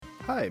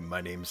Hi,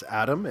 my name's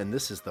Adam, and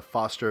this is the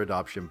Foster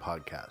Adoption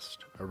Podcast,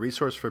 a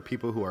resource for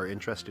people who are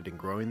interested in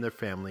growing their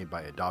family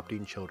by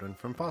adopting children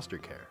from foster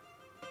care.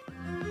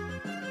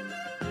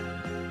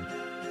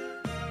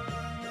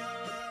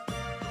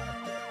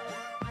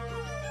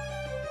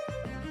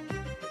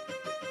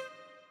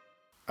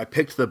 I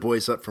picked the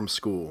boys up from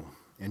school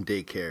and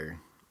daycare,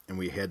 and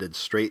we headed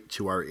straight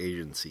to our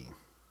agency.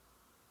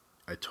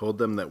 I told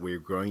them that we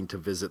were going to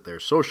visit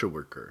their social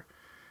worker.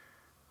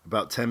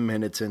 About 10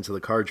 minutes into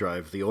the car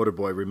drive, the older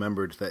boy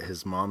remembered that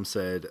his mom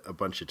said a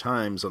bunch of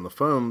times on the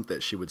phone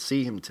that she would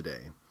see him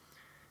today.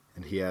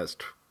 And he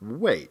asked,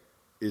 "Wait,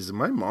 is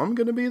my mom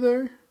going to be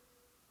there?"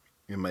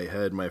 In my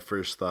head, my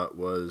first thought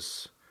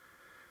was,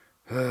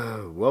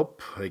 "Welp,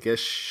 I guess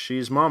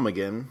she's mom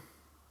again,"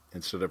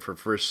 instead of her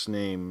first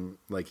name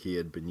like he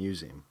had been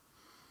using.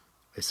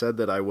 I said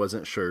that I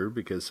wasn't sure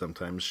because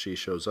sometimes she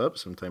shows up,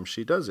 sometimes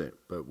she doesn't,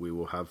 but we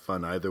will have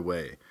fun either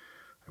way.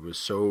 I was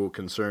so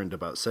concerned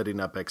about setting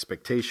up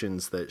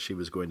expectations that she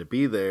was going to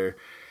be there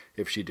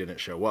if she didn't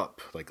show up,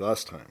 like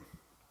last time.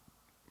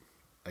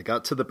 I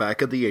got to the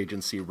back of the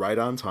agency right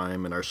on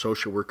time, and our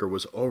social worker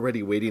was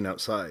already waiting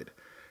outside.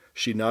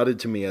 She nodded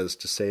to me as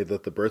to say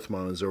that the birth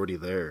mom is already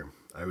there.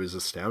 I was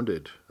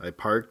astounded. I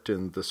parked,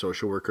 and the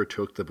social worker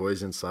took the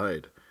boys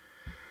inside.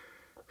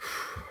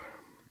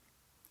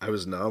 I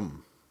was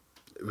numb.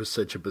 It was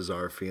such a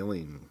bizarre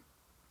feeling.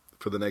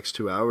 For the next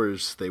 2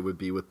 hours, they would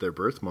be with their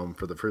birth mom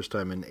for the first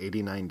time in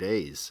 89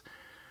 days.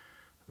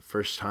 The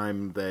first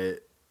time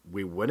that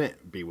we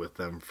wouldn't be with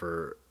them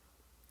for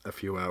a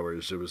few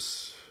hours. It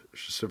was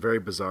just a very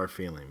bizarre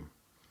feeling.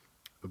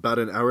 About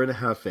an hour and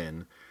a half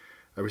in,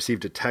 I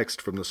received a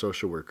text from the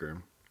social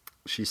worker.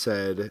 She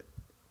said,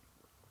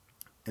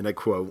 and I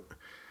quote,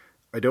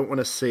 "I don't want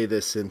to say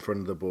this in front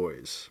of the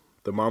boys.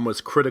 The mom was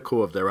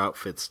critical of their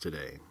outfits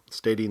today,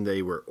 stating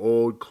they were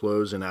old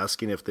clothes and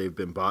asking if they've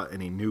been bought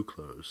any new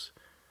clothes.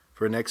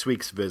 For next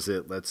week's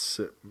visit, let's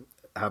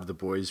have the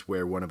boys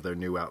wear one of their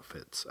new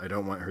outfits. I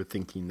don't want her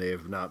thinking they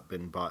have not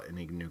been bought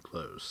any new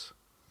clothes."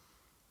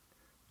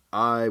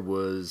 I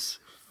was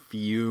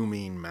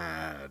fuming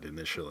mad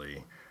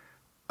initially.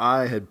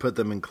 I had put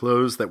them in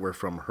clothes that were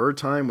from her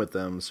time with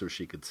them so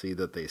she could see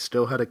that they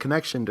still had a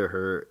connection to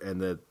her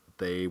and that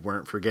they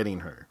weren't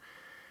forgetting her.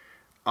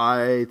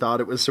 I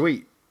thought it was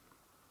sweet.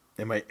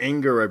 In my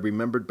anger, I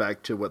remembered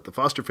back to what the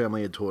foster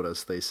family had told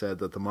us. They said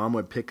that the mom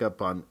would pick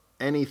up on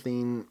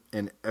anything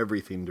and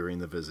everything during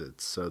the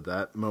visits. So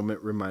that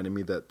moment reminded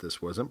me that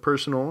this wasn't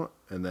personal.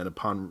 And then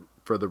upon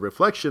further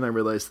reflection, I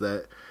realized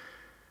that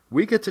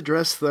we get to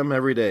dress them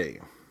every day.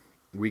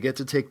 We get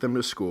to take them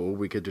to school.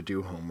 We get to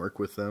do homework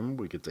with them.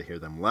 We get to hear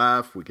them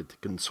laugh. We get to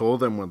console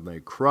them when they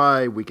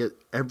cry. We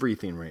get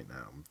everything right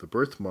now. The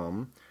birth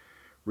mom,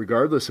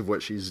 regardless of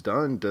what she's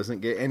done, doesn't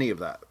get any of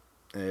that.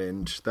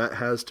 And that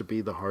has to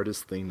be the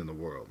hardest thing in the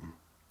world.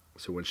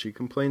 So when she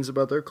complains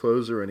about their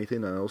clothes or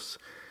anything else,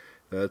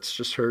 that's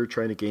just her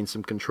trying to gain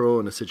some control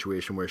in a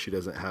situation where she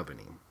doesn't have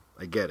any.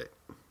 I get it.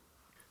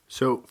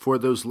 So for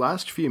those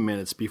last few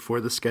minutes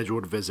before the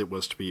scheduled visit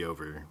was to be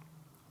over,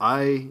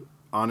 I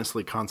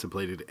honestly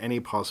contemplated any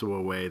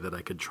possible way that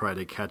I could try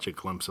to catch a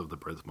glimpse of the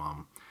birth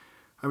mom.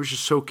 I was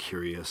just so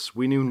curious.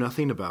 We knew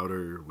nothing about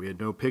her. We had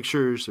no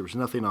pictures. There was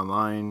nothing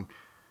online.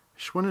 I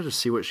just wanted to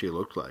see what she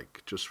looked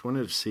like. Just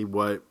wanted to see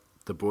what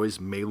the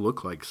boys may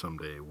look like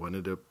someday.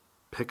 Wanted to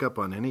pick up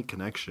on any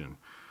connection.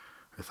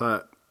 I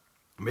thought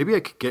maybe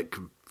I could get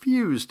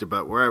confused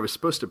about where I was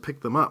supposed to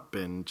pick them up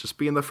and just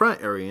be in the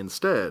front area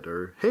instead.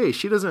 Or, hey,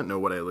 she doesn't know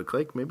what I look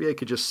like. Maybe I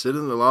could just sit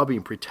in the lobby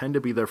and pretend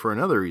to be there for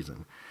another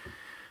reason.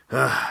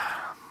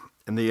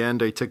 In the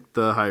end, I took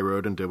the high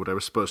road and did what I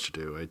was supposed to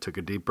do. I took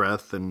a deep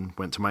breath and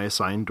went to my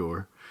assigned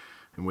door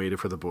and waited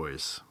for the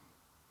boys.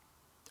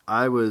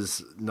 I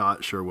was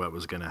not sure what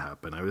was going to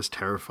happen. I was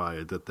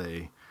terrified that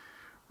they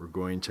were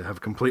going to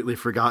have completely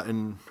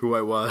forgotten who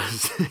I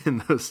was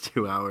in those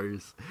 2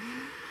 hours.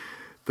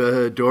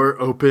 The door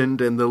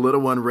opened and the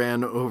little one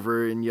ran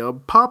over and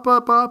yelled,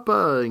 "Papa,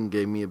 Papa," and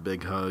gave me a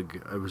big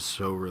hug. I was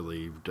so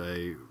relieved.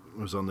 I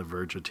was on the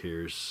verge of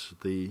tears.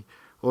 The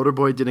older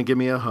boy didn't give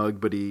me a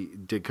hug, but he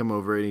did come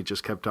over and he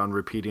just kept on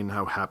repeating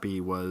how happy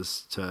he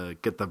was to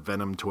get the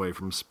Venom toy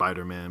from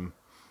Spider-Man,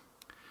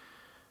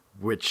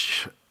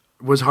 which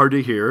was hard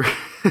to hear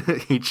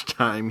each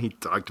time he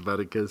talked about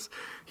it because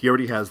he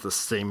already has the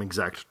same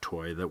exact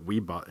toy that we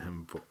bought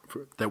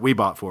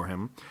for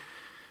him.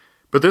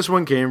 But this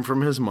one came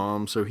from his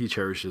mom, so he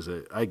cherishes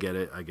it. I get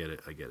it.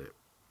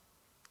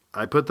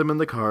 I put them in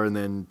the car and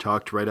then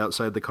talked right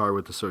outside the car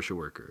with the social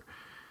worker.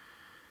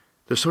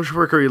 The social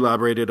worker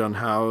elaborated on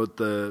how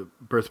the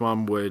birth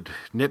mom would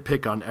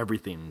nitpick on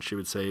everything. She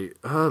would say,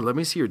 "Let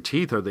me see your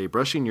teeth. Are they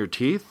brushing your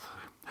teeth?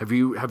 Have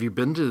you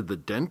been to the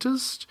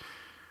dentist?"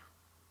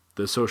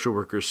 The social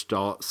worker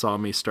saw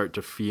me start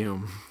to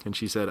fume, and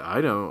she said,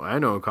 I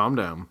know, calm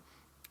down."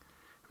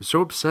 I was so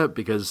upset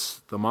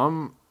because the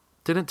mom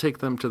didn't take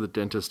them to the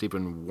dentist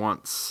even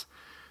once.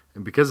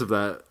 And because of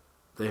that,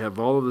 they have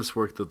all of this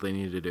work that they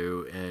need to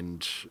do,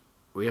 and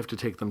we have to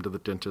take them to the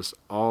dentist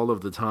all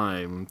of the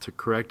time to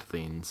correct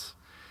things.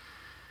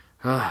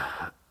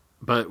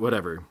 But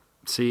whatever.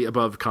 See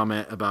above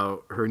comment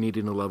about her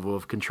needing a level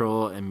of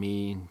control and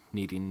me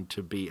needing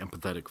to be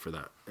empathetic for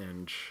that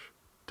and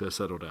to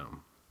settle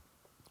down.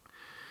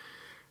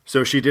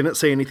 So she didn't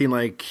say anything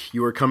like,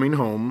 you are coming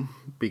home,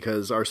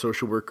 because our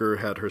social worker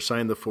had her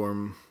sign the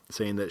form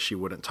saying that she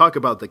wouldn't talk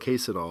about the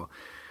case at all.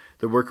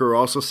 The worker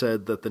also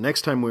said that the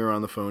next time we were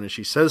on the phone and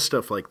she says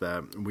stuff like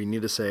that, we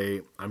need to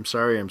say, I'm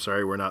sorry,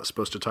 we're not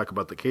supposed to talk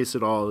about the case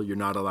at all. You're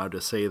not allowed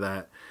to say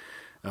that,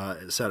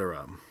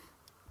 etc.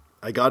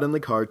 I got in the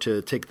car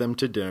to take them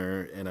to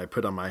dinner, and I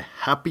put on my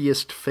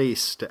happiest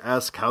face to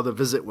ask how the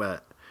visit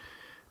went.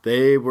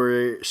 They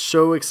were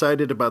so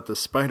excited about the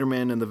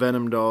Spider-Man and the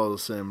Venom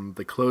dolls and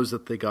the clothes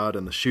that they got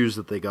and the shoes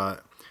that they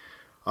got.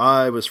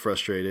 I was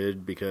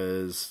frustrated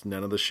because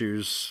none of the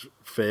shoes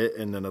fit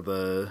and none of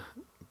the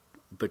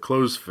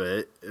clothes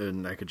fit,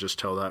 and I could just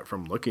tell that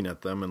from looking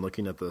at them and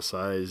looking at the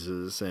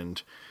sizes,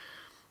 and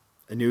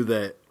I knew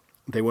that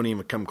they wouldn't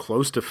even come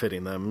close to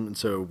fitting them, and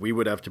so we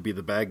would have to be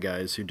the bad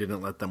guys who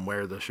didn't let them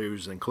wear the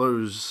shoes and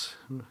clothes,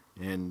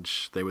 and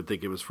they would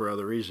think it was for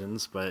other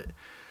reasons, but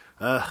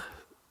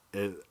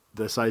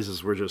the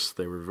sizes were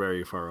they were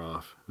very far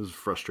off. It was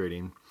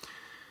frustrating.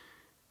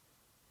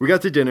 We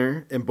got to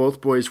dinner, and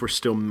both boys were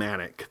still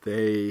manic.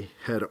 They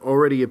had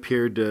already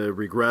appeared to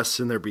regress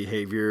in their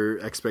behavior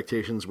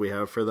expectations we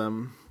have for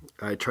them.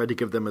 I tried to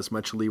give them as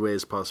much leeway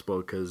as possible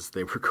because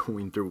they were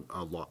going through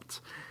a lot.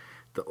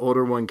 The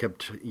older one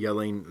kept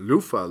yelling,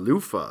 "Lufa,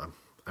 Lufa."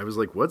 I was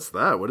like, what's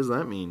that? What does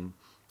that mean?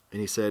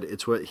 And he said,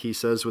 it's what he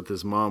says with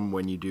his mom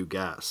when you do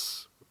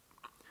gas.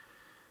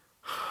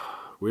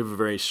 We have a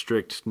very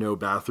strict no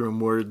bathroom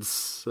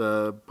words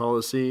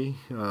policy.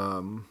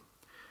 And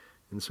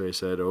so I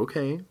said,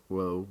 okay,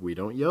 well, we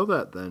don't yell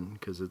that then,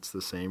 because it's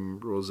the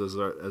same rules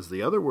as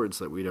the other words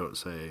that we don't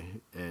say.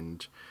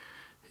 And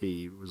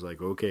he was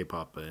like, okay,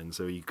 Papa. And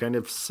so you kind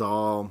of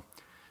saw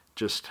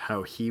just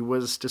how he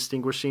was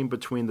distinguishing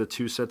between the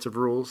two sets of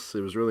rules. It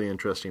was really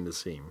interesting to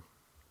see.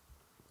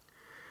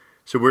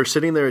 So we're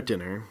sitting there at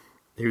dinner.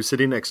 He was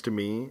sitting next to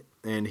me,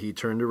 and he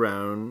turned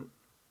around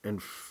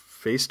and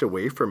faced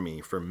away from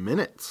me for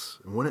minutes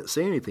and wouldn't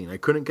say anything. I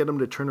couldn't get him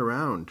to turn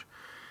around.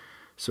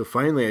 So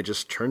finally, I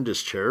just turned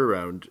his chair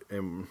around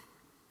and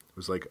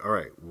was like, all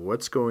right,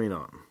 what's going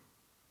on?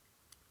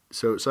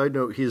 So, side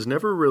note, he's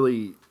never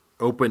really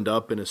opened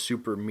up in a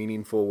super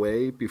meaningful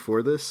way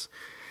before this.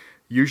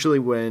 Usually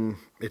when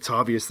it's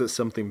obvious that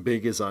something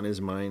big is on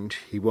his mind,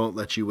 he won't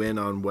let you in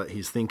on what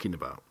he's thinking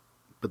about.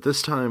 But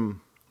this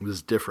time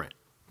was different.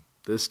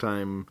 This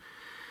time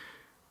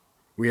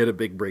we had a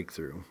big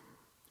breakthrough.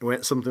 It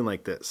went something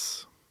like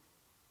this.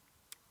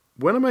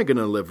 When am I going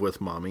to live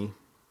with Mommy?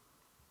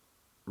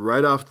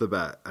 Right off the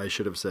bat, I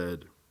should have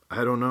said,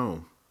 I don't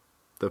know.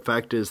 The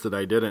fact is that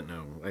I didn't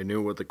know. I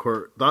knew what the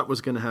court thought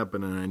was going to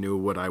happen, and I knew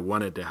what I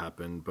wanted to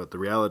happen, but the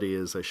reality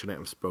is I shouldn't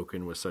have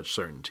spoken with such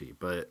certainty.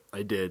 But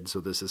I did, so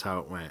this is how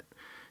it went.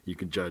 You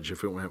can judge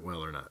if it went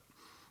well or not.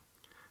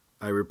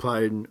 I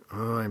replied,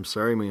 oh, I'm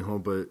sorry,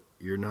 mijo, but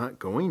you're not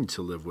going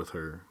to live with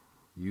her.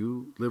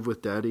 You live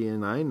with Daddy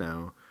and I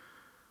now.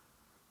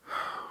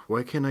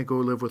 Why can't I go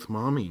live with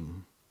Mommy?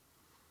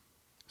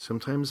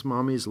 Sometimes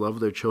mommies love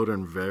their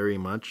children very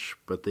much,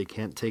 but they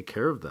can't take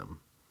care of them.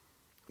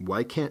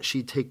 Why can't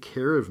she take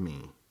care of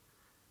me?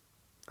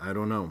 I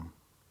don't know.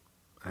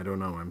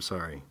 I'm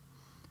sorry.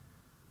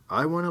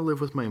 I want to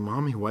live with my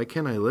mommy. Why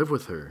can't I live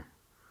with her?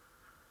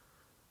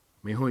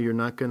 Mijo, you're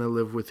not going to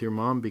live with your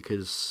mom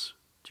because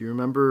do you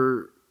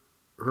remember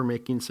her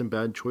making some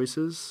bad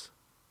choices?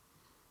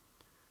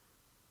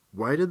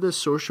 Why did the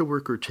social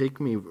worker take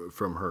me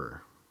from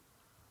her?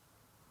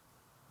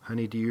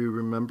 Honey, do you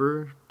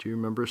remember? Do you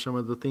remember some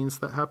of the things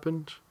that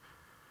happened?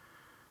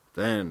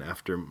 Then,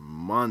 after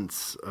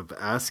months of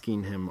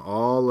asking him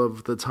all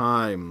of the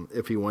time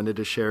if he wanted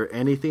to share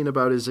anything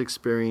about his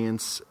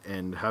experience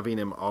and having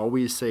him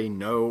always say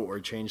no or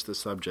change the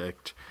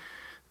subject,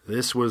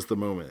 this was the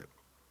moment.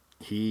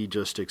 He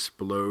just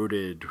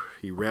exploded.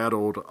 He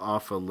rattled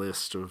off a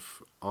list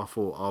of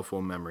awful,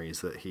 awful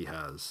memories that he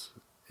has.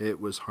 It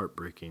was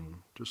heartbreaking,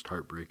 just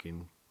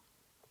heartbreaking.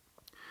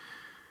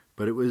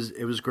 But it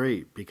was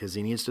great because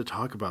he needs to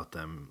talk about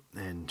them,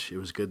 and it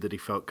was good that he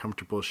felt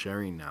comfortable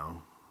sharing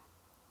now.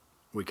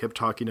 We kept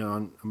talking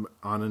on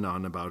and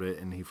on about it,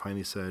 and he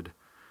finally said,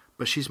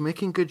 but she's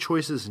making good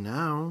choices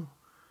now.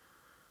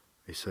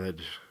 I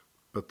said,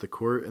 but the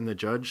court and the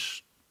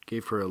judge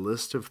gave her a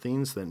list of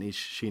things that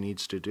she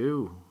needs to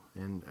do,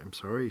 and I'm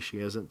sorry she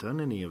hasn't done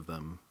any of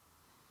them.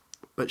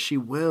 But she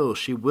will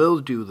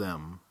do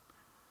them.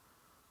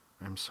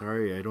 I'm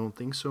sorry, I don't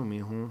think so,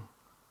 mijo.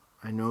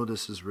 I know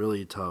this is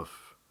really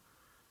tough.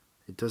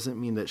 It doesn't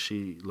mean that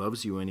she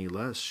loves you any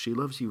less. She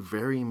loves you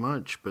very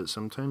much, but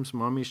sometimes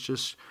mommies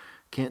just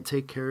can't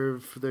take care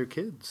of their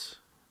kids.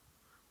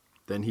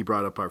 Then he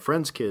brought up our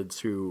friends' kids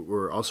who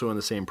were also in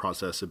the same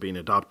process of being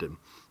adopted.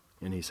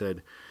 And he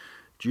said,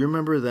 do you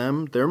remember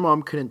them? Their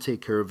mom couldn't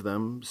take care of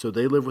them, so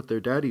they live with their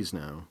daddies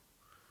now.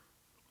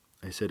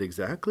 I said,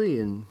 exactly,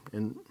 and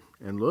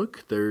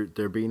look, they're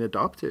being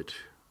adopted.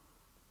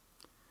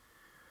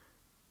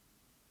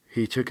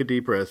 He took a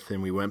deep breath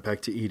and we went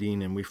back to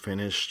eating and we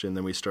finished and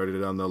then we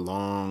started on the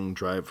long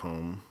drive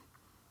home.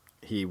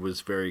 He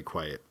was very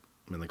quiet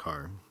in the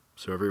car.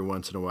 So every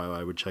once in a while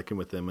I would check in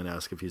with him and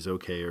ask if he's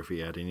okay or if he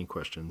had any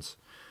questions.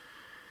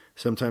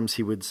 Sometimes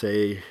he would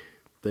say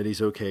that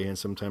he's okay and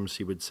sometimes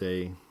he would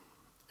say,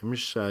 I'm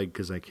just sad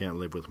because I can't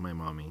live with my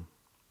mommy.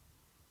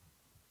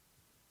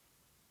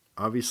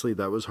 Obviously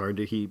that was hard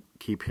to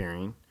keep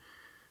hearing,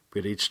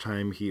 but each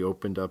time he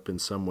opened up in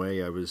some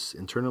way I was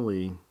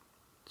internally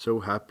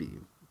so happy.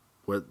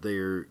 What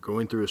they're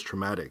going through is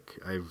traumatic.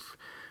 I've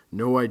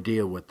no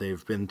idea what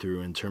they've been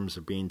through in terms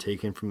of being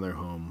taken from their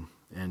home.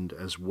 And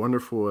as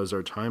wonderful as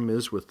our time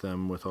is with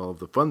them, with all of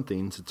the fun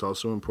things, it's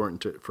also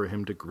important for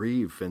him to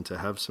grieve and to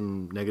have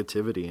some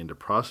negativity and to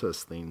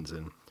process things.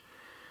 And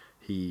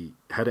he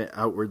hadn't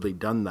outwardly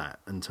done that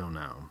until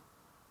now.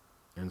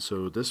 And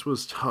so this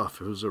was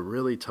tough. It was a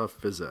really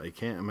tough visit. I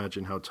can't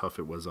imagine how tough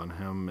it was on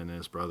him and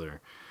his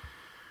brother.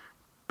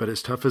 But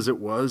as tough as it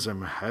was,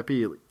 I'm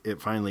happy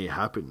it finally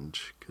happened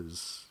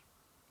because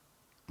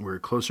we're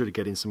closer to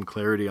getting some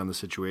clarity on the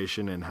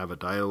situation and have a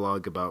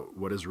dialogue about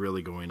what is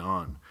really going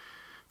on.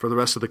 For the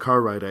rest of the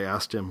car ride, I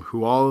asked him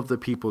who all of the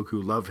people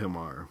who love him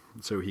are,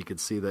 so he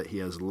could see that he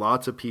has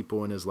lots of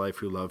people in his life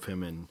who love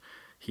him, and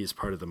he's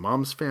part of the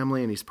mom's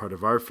family, and he's part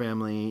of our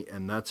family,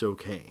 and that's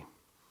okay.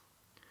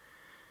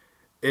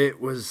 It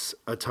was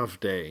a tough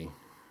day.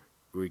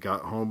 We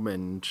got home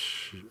and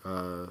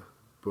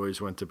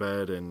boys went to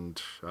bed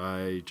and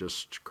I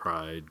just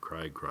cried.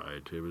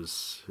 It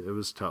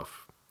was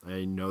tough.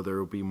 I know there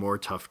will be more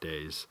tough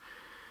days.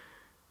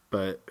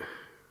 But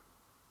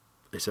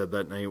I said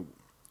that night,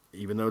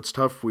 even though it's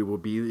tough, we will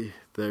be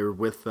there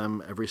with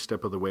them every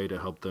step of the way to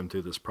help them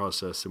through this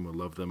process and we'll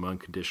love them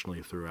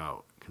unconditionally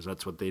throughout because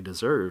that's what they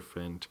deserve.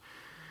 And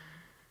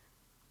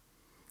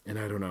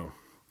I don't know.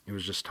 It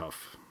was just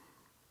tough.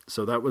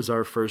 So that was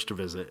our first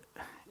visit,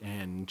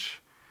 and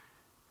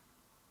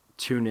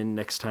tune in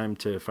next time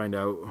to find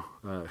out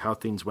how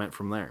things went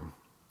from there.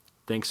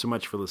 Thanks so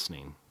much for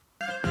listening.